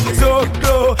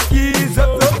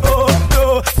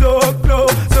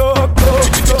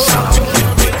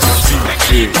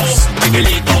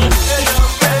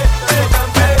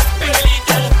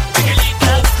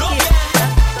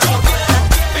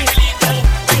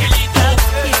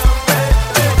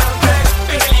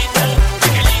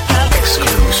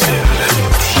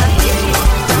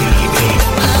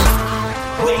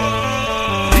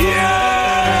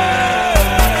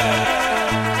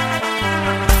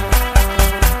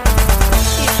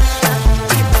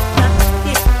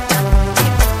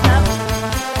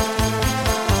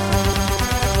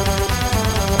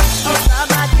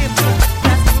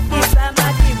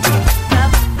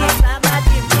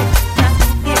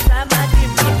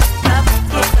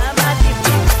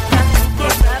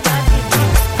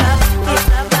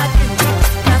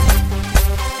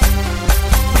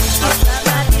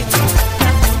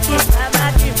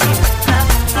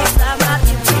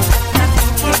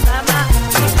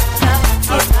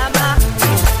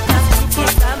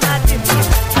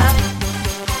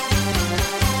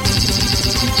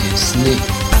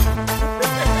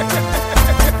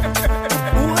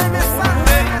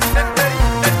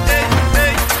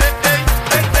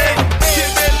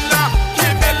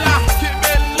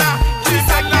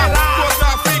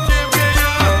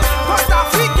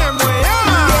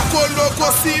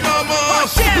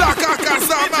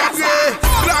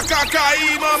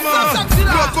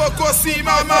Si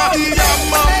mama, iya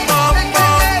mama,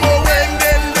 mama,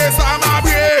 wendele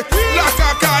samabre, la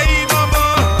kakai mama,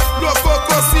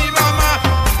 lokoko si mama,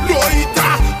 loita,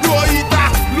 loita,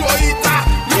 loita,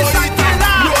 loita,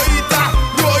 loita,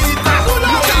 loita,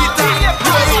 loita,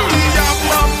 iya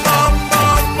mama,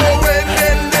 mama,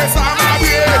 wendele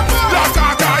samabre, la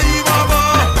kakai mama,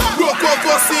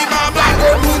 lokoko si mama,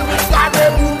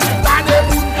 kadebun,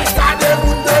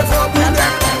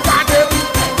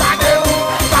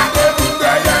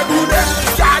 de zambule,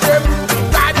 kadebun.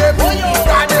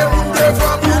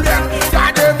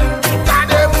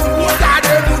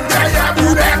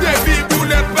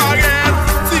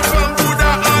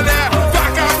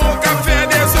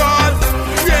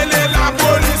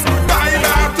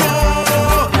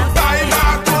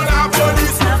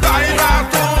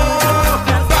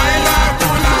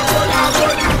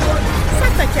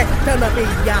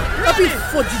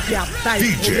 faux DJ à taille.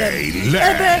 DJ Eh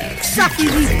ben, ça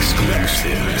finit.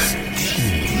 Exclusive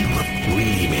Team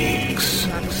Remix.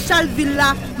 Charles Villa,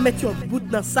 mettez un bout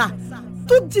dans ça.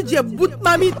 Tout DJ bout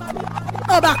mamie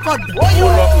en bas code. Pull up,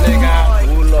 les gars.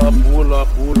 Pull up,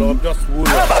 just pull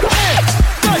up.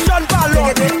 Jeune ballon.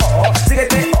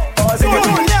 Tout le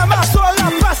monde ma soeur la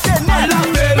passionnée.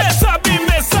 Mais sabi.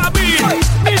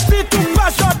 Ici tout pas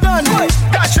Jordan.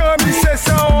 Cachot, mi c'est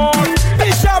ça.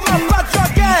 Pyjama pas de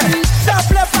jogging. Ça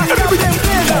plaît pas ça bien.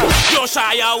 Yo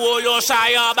shaya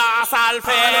ba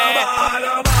salfe.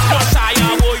 Yo shaya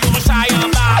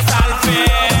ba salfe.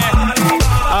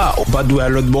 Ah, on pas doué à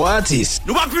l'autre bon artiste.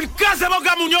 Nous va plus casser mon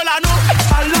gars mounio là non.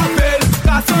 À l'appel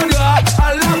Cassandra,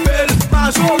 à l'appel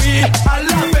Marjorie, à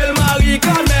l'appel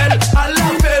Marie-Carmel, à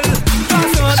l'appel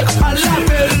Cassandra, à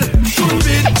l'appel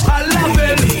Choupit, à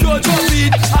l'appel Jojo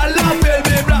Beat, à l'appel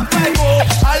Bébla Faibo,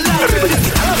 à l'appel.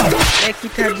 Mais qui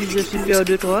t'a dit je suis peur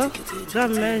de toi?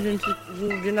 Jamais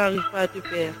je n'arrive pas à te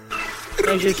perdre.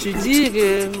 Mais je suis dit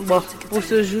que bon, pour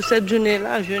ce jour, cette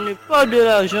journée-là, je n'ai pas de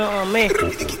l'argent en main.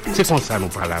 C'est comme ça nous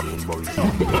parlons à mon boy.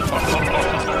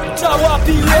 Jawa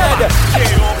Pied.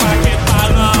 J'ai un paquet de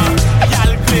parents, y'a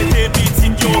le clé des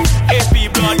petits yo, et puis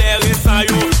blanc des récents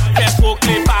yo, fait faut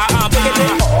clé par en bas.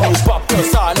 On pas faire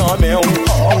ça non mais on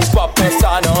pas faire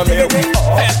ça non mais fait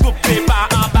coupe clé par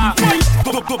en bas,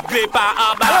 coupe clé par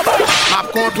en bas. M'a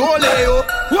contrôlé yo,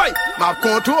 ouais, m'a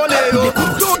contrôlé yo,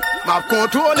 m'a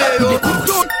contrôlé yo,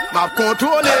 m'a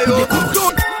contrôlé yo,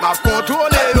 m'a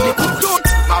contrôlé yo,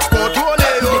 m'a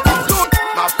contrôlé yo,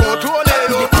 m'a contrôlé yo, m'a contrôlé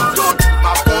yo,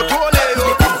 m'a contrôlé yo,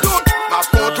 m'a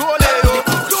contrôlé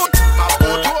yo, m'a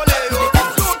contrôlé yo,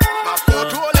 m'a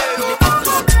contrôlé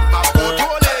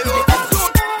yo,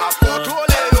 m'a contrôlé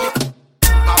yo, m'a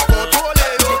contrôlé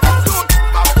yo,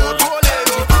 m'a contrôlé yo,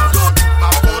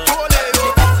 m'a contrôlé yo,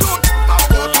 m'a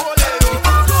contrôlé yo.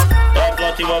 É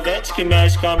plot envolvente que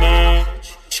mexe com a mente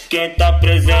de quem tá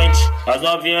presente. As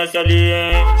novinhas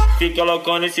salientes fica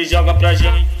loucona e se joga pra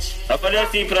gente. Eu falei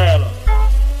assim pra ela.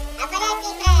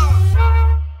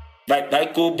 Vai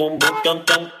com o bumbum tam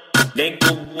tam. Vem com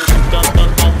o bumbum tam tam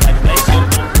tam. Vai mexe o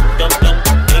bumbum tam tam.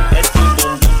 Vem mexe o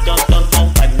bumbum tam tam tam.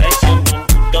 Vai mexe o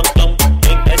bumbum tam tam.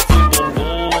 Vem mexe o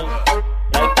bumbum.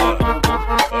 Vai com o bumbum.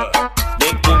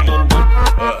 Vem com o bumbum.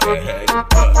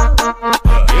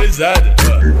 Pesada.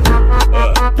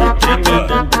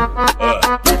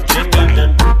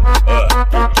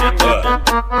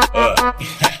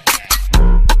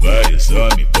 Vários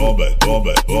homens, bomba,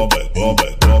 bomba, bomba, bomba,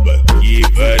 bomba aqui.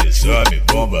 Vários homens,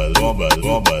 bomba, lomba,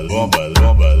 lomba, lomba,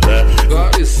 lomba lá.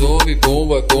 Vários homens,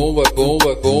 bomba, bomba,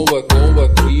 bomba, bomba, bomba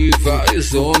aqui.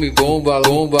 Vários homens, bomba,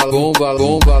 lomba, lomba,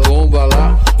 lomba, lomba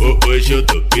lá. Hoje eu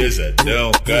tô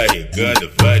pesadão, carregando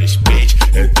vários pentes.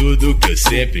 É tudo que eu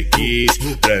sempre quis,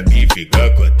 pra mim ficar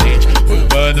contente. O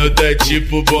mano tá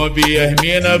tipo bomba e as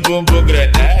mina bumbum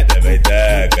granada. Vai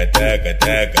taca, taca,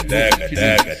 taca, taca,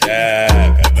 taca,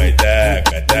 taca. Vai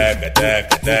taca, taca,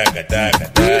 taca, taca, taca,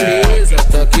 taca. Beleza,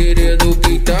 tá querendo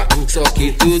pintar, só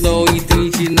que tu não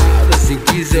entende nada. Se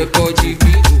quiser pode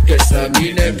vir, que essa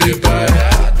mina é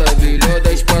preparada. Melhor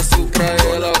dar espaço pra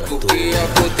ela, porque a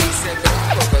potência é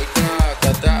brava. Vai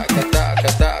taca, taca,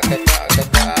 taca, taca, taca,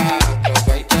 taca.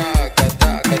 Vai taca, taca,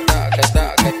 taca, taca,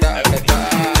 taca, taca.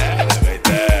 Vai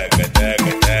taca, taca,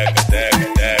 taca, taca,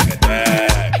 taca, taca.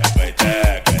 Vai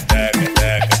taca, taca, taca,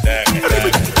 taca, taca, taca.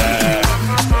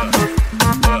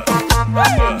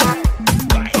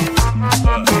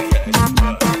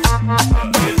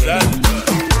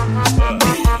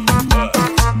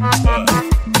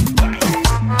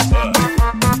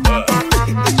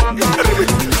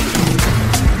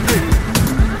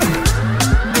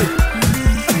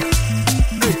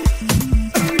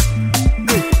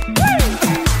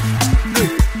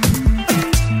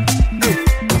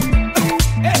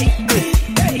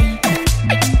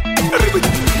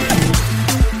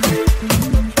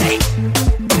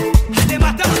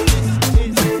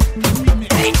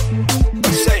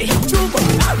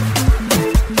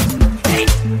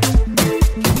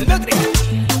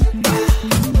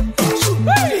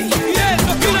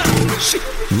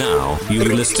 Now you're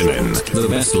listening to the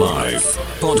best live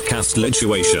podcast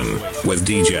lituation with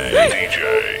DJ Lex.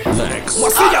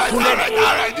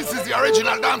 Alright, this is the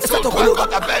original dancehall punk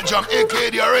out of Belgium, aka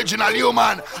the original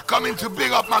human, coming to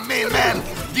big up my main man,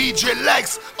 DJ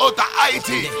Lex out of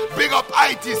Haiti. Big up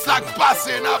Haiti, sac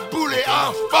passé, na boule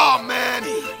en forme, man.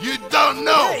 You don't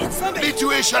know.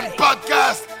 Lituation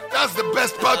podcast, that's the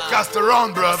best podcast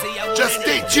around, bro. Just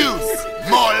stay tuned.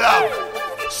 More love.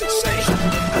 This is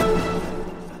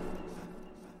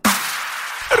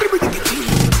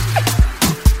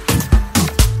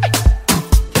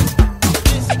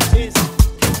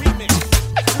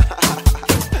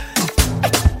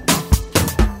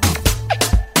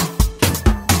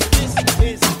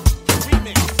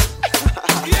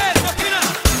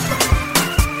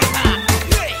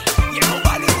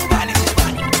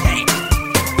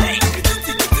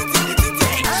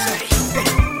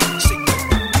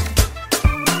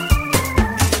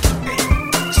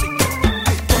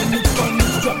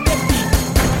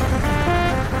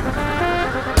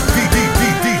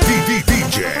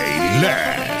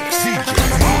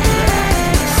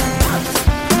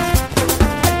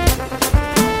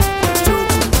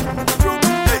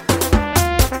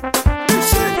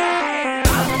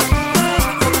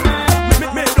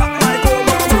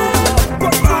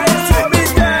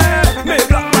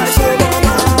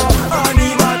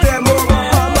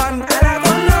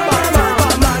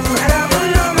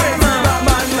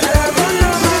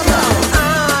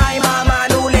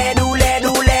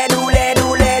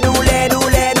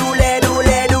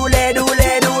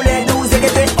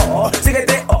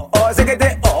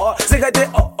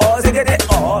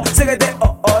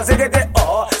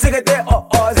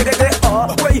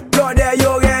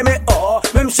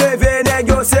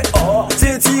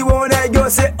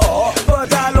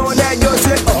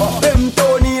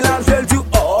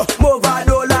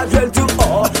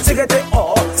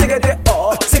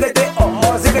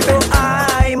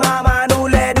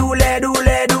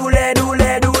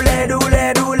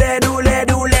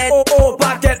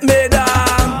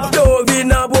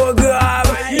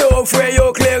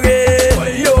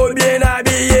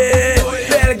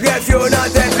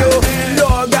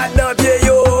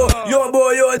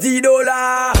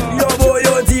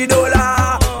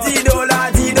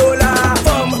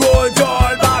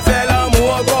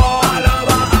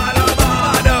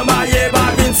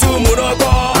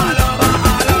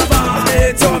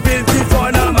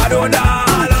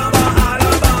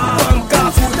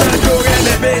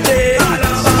pété.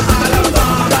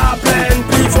 La plaine,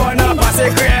 plus fort n'a pas ses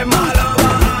crèmes.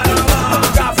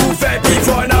 Cafou fait plus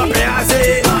fort n'a péazé.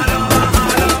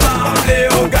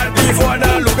 Léo Gal plus fort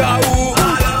n'a lougaou.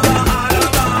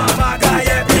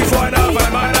 Magaye plus fort n'a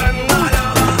vraiment.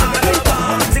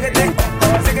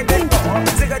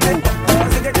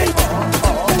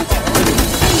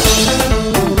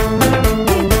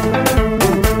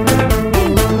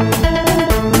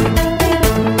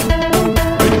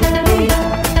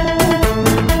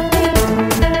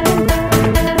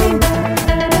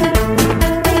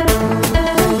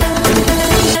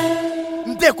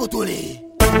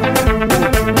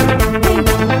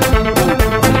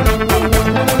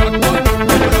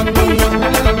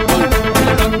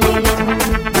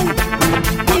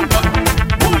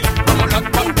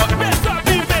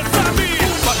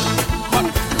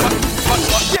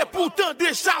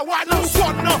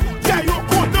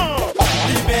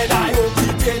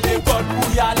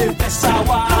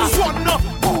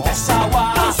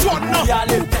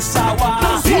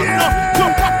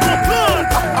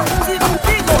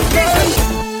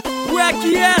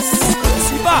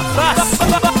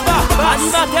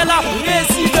 Animateur la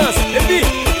présidence. Et puis,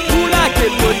 pour la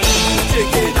gueule,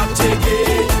 check it up, check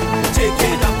it. Check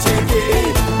it up, check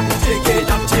it. Check it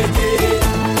up, check it.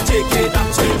 Check it up,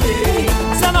 check it.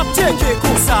 Ça n'a check it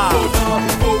comme ça.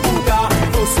 Au Bouddha,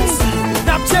 au souci.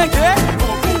 N'a check it.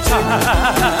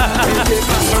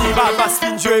 Si Baba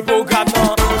Spin jouer programme,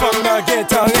 comme un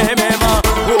guetteur et même.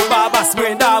 Au Baba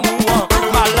Spin d'amour.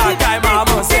 Malakay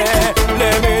maman c'est.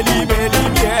 Les méli,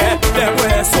 les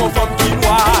vrais sont femmes qui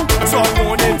noient. Sans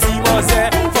qu'on est dimanche,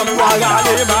 femme noire à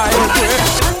les mains.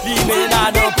 L'imena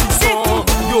dans prison,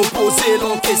 yo posez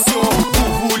l'en question.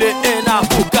 Vous voulez un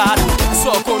avocat,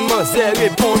 sans qu'on m'en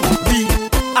répondre oui,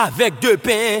 avec deux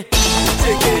pains.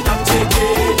 Check it up, check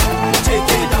it. Check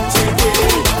it up, check it.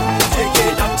 Check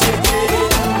it up, check it.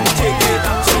 Check it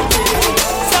up, check it.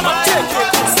 Ça m'a check it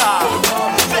comme ça.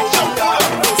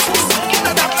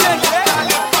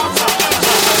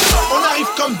 On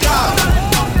arrive comme d'hab.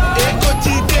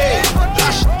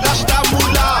 Lâche ta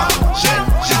moula. J'ai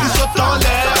du saut en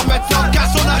l'air. Maintenant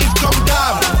casse, on arrive comme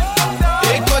d'hab.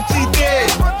 Et quotidien,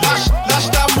 lâche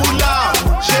ta moula.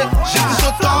 J'ai du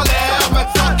saut en l'air.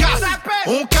 Maintenant casse.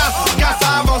 On casse,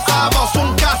 avance,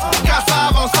 on casse,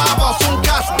 avance, on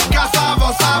casse,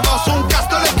 avance, on casse.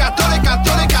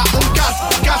 Tous les gars, on casse,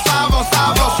 avance,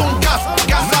 on casse,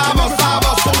 avance,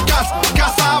 on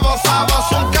casse,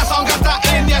 avance, on casse. On gâte ta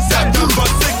haine, y'a ça. On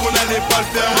pensait qu'on allait pas le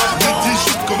faire. On dit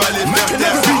juste qu'on va les faire.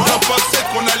 On pensait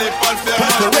qu'on allait pas le faire.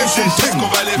 On dit juste qu'on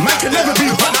va les faire.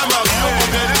 Panama, on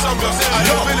vient les ambiancer.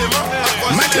 Allez, on fait les mains.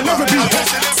 Make it never be hot.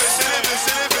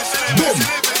 Boom.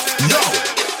 Yo.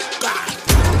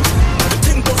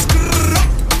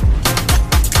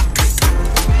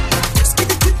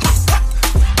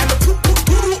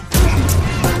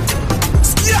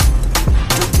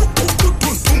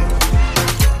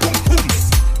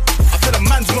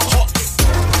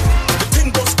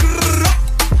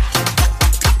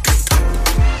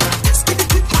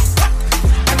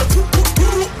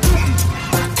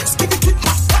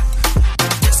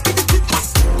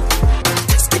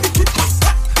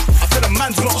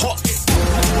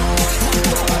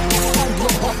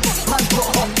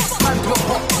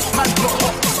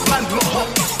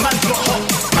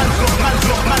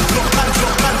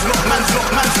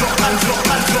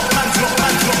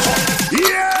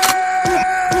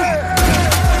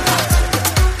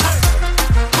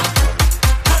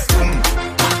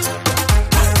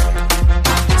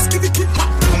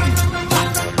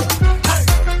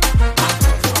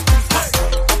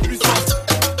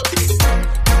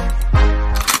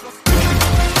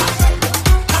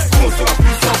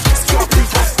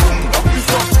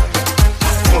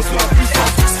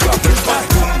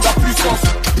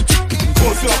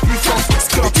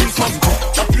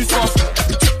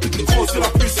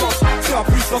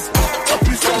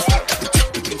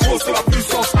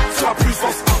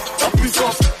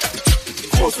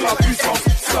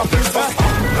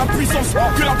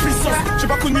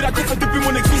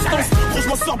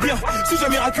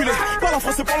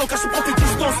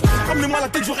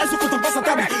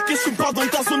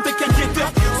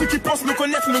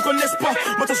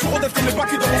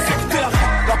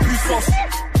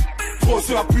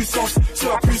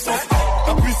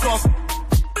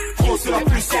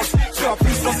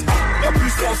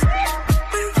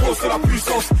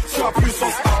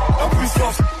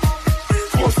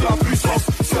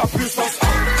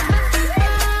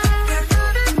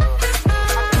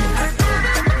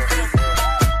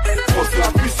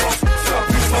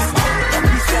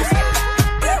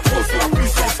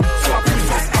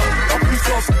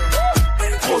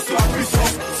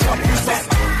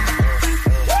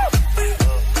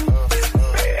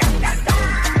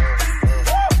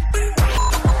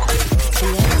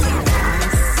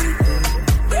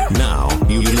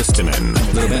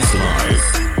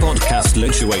 Podcast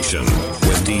Lituation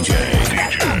with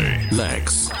DJ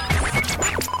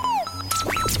Lex.